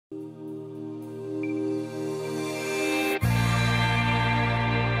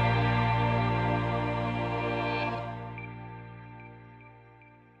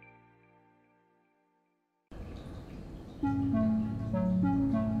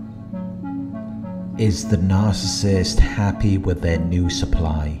Is the narcissist happy with their new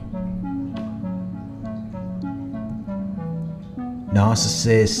supply?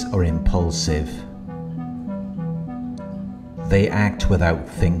 Narcissists are impulsive. They act without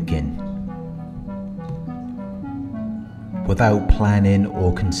thinking, without planning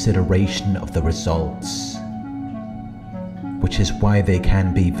or consideration of the results, which is why they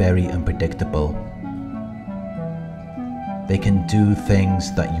can be very unpredictable. They can do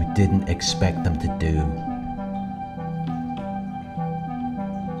things that you didn't expect them to do.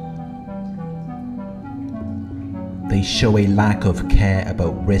 They show a lack of care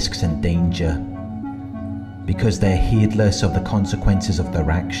about risks and danger because they're heedless of the consequences of their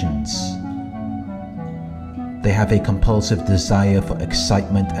actions. They have a compulsive desire for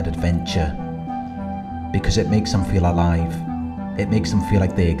excitement and adventure because it makes them feel alive. It makes them feel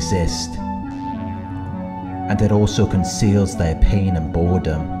like they exist. And it also conceals their pain and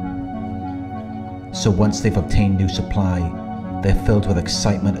boredom. So once they've obtained new supply, they're filled with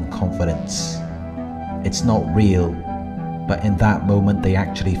excitement and confidence. It's not real, but in that moment they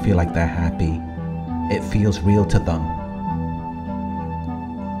actually feel like they're happy. It feels real to them.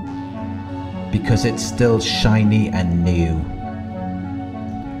 Because it's still shiny and new.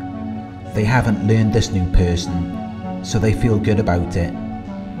 They haven't learned this new person, so they feel good about it.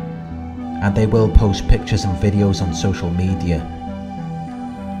 And they will post pictures and videos on social media.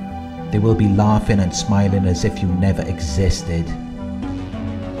 They will be laughing and smiling as if you never existed.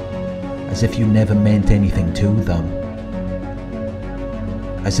 As if you never meant anything to them.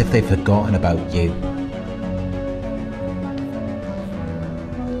 As if they've forgotten about you.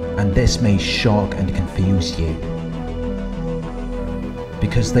 And this may shock and confuse you.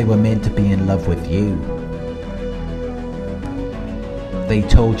 Because they were meant to be in love with you. They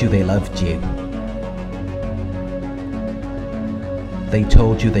told you they loved you. They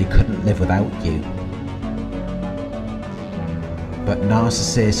told you they couldn't live without you. But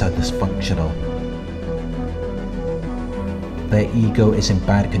narcissists are dysfunctional. Their ego is in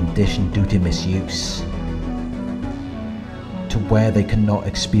bad condition due to misuse, to where they cannot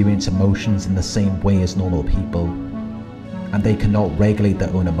experience emotions in the same way as normal people, and they cannot regulate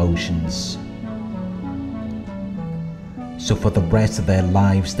their own emotions. So for the rest of their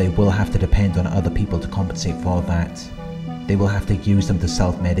lives, they will have to depend on other people to compensate for that. They will have to use them to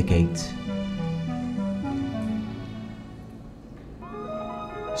self-medicate.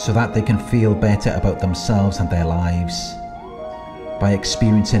 So that they can feel better about themselves and their lives. By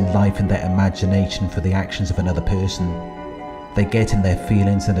experiencing life in their imagination for the actions of another person, they get in their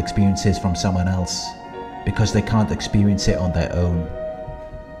feelings and experiences from someone else, because they can't experience it on their own.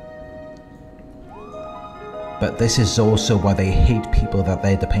 But this is also why they hate people that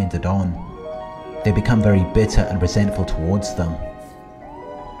they're dependent on. They become very bitter and resentful towards them.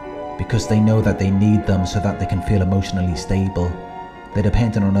 Because they know that they need them so that they can feel emotionally stable. They're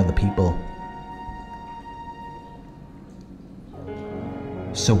dependent on other people.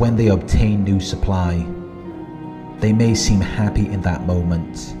 So when they obtain new supply, they may seem happy in that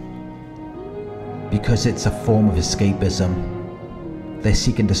moment. Because it's a form of escapism. They're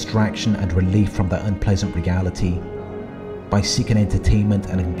seeking distraction and relief from the unpleasant reality by seeking entertainment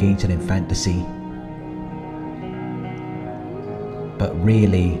and engaging in fantasy. But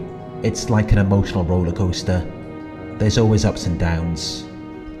really, it's like an emotional roller coaster. There's always ups and downs.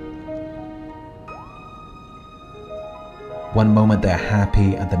 One moment they're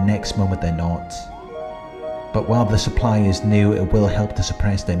happy and the next moment they're not. But while the supply is new, it will help to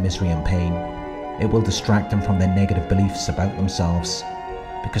suppress their misery and pain. It will distract them from their negative beliefs about themselves,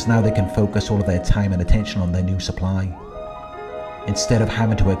 because now they can focus all of their time and attention on their new supply, instead of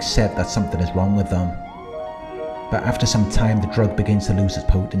having to accept that something is wrong with them. But after some time, the drug begins to lose its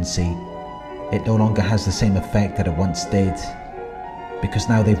potency. It no longer has the same effect that it once did, because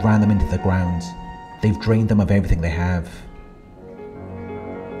now they've ran them into the ground. They've drained them of everything they have.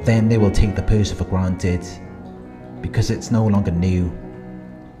 Then they will take the person for granted, because it's no longer new.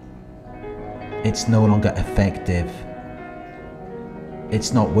 It's no longer effective.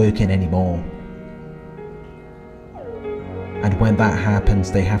 It's not working anymore. And when that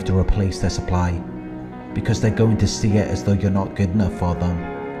happens, they have to replace their supply, because they're going to see it as though you're not good enough for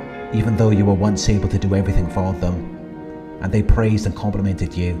them, even though you were once able to do everything for them, and they praised and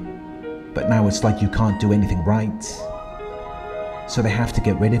complimented you. But now it's like you can't do anything right. So they have to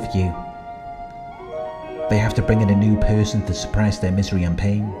get rid of you. They have to bring in a new person to suppress their misery and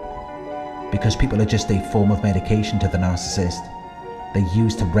pain. Because people are just a form of medication to the narcissist. They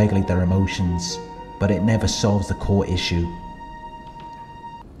use to regulate their emotions, but it never solves the core issue.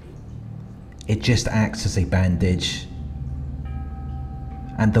 It just acts as a bandage.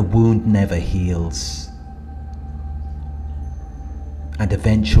 and the wound never heals. And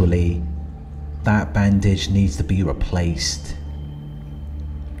eventually, that bandage needs to be replaced.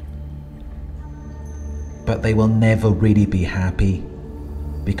 But they will never really be happy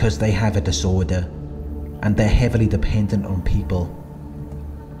because they have a disorder and they're heavily dependent on people.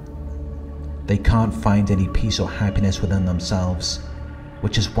 They can't find any peace or happiness within themselves,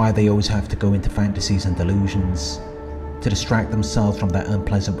 which is why they always have to go into fantasies and delusions to distract themselves from that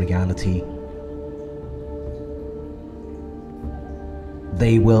unpleasant reality.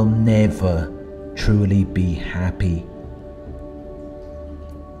 They will never truly be happy.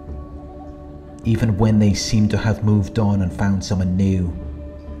 Even when they seem to have moved on and found someone new.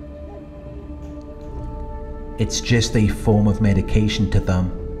 It's just a form of medication to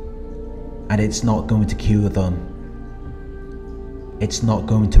them, and it's not going to cure them. It's not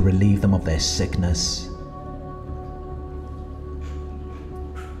going to relieve them of their sickness.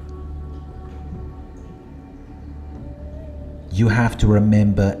 You have to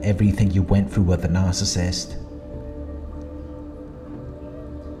remember everything you went through with the narcissist.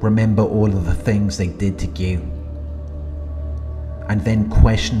 Remember all of the things they did to you. And then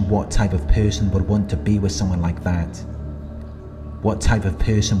question what type of person would want to be with someone like that. What type of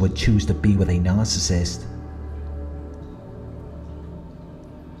person would choose to be with a narcissist?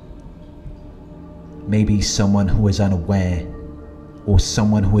 Maybe someone who is unaware, or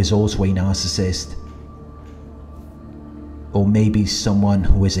someone who is also a narcissist. Or maybe someone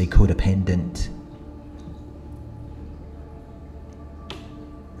who is a codependent.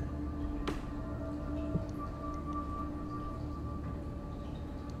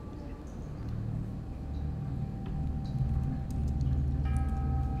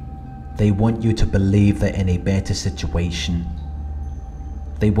 They want you to believe they're in a better situation.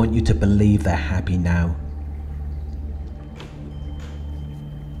 They want you to believe they're happy now.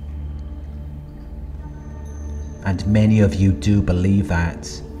 And many of you do believe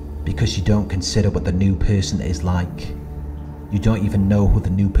that because you don't consider what the new person is like. You don't even know who the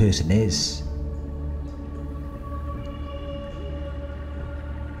new person is.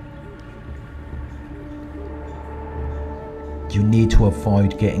 You need to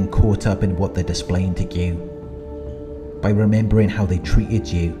avoid getting caught up in what they're displaying to you by remembering how they treated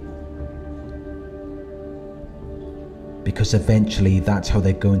you. Because eventually that's how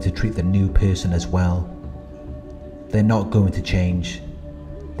they're going to treat the new person as well. They're not going to change.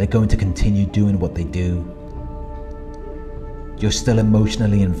 They're going to continue doing what they do. You're still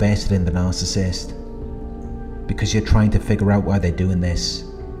emotionally invested in the narcissist because you're trying to figure out why they're doing this.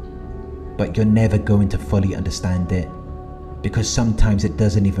 But you're never going to fully understand it because sometimes it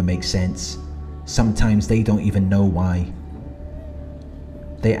doesn't even make sense. Sometimes they don't even know why.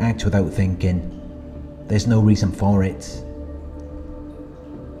 They act without thinking. There's no reason for it.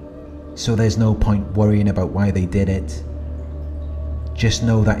 So there's no point worrying about why they did it. Just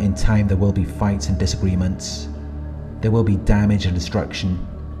know that in time there will be fights and disagreements. There will be damage and destruction.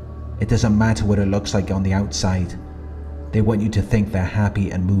 It doesn't matter what it looks like on the outside. They want you to think they're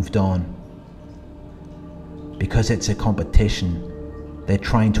happy and moved on. Because it's a competition, they're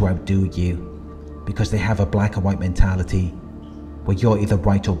trying to outdo you. Because they have a black and white mentality where you're either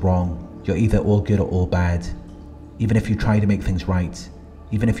right or wrong. You're either all good or all bad. Even if you try to make things right.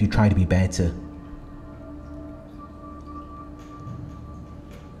 Even if you try to be better.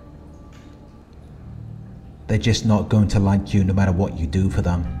 They're just not going to like you no matter what you do for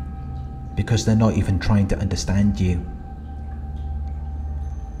them, because they're not even trying to understand you.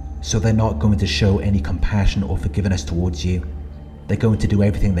 So they're not going to show any compassion or forgiveness towards you. They're going to do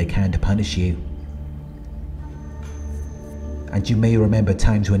everything they can to punish you. And you may remember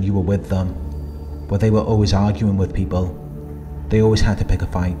times when you were with them, where they were always arguing with people. They always had to pick a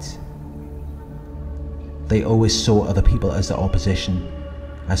fight. They always saw other people as the opposition,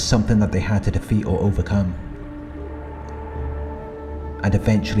 as something that they had to defeat or overcome. And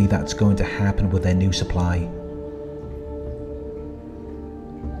eventually that's going to happen with their new supply.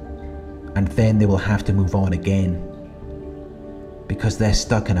 And then they will have to move on again, because they're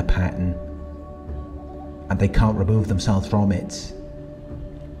stuck in a pattern and they can't remove themselves from it.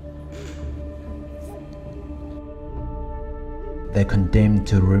 They're condemned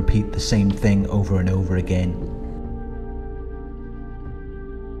to repeat the same thing over and over again.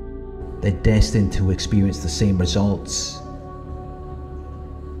 They're destined to experience the same results.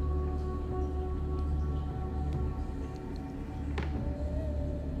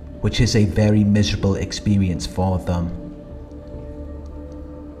 Which is a very miserable experience for them.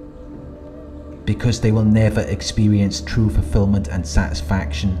 Because they will never experience true fulfillment and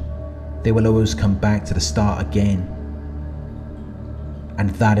satisfaction. They will always come back to the start again. And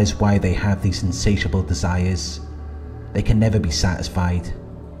that is why they have these insatiable desires. They can never be satisfied.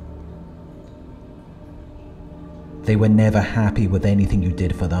 They were never happy with anything you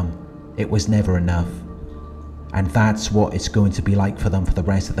did for them. It was never enough. And that's what it's going to be like for them for the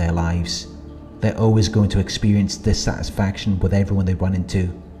rest of their lives. They're always going to experience dissatisfaction with everyone they run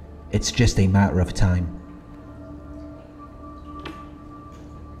into. It's just a matter of time.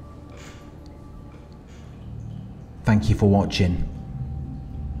 Thank you for watching.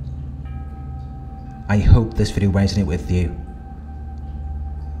 I hope this video resonated with you.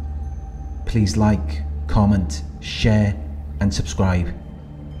 Please like, comment, share and subscribe.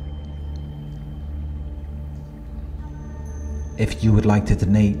 If you would like to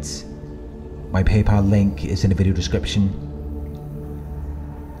donate, my PayPal link is in the video description.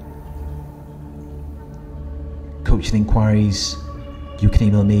 Coaching inquiries, you can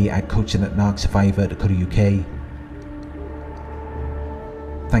email me at coaching@narcsurvivor.co.uk.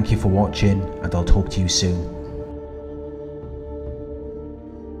 Thank you for watching, and I'll talk to you soon.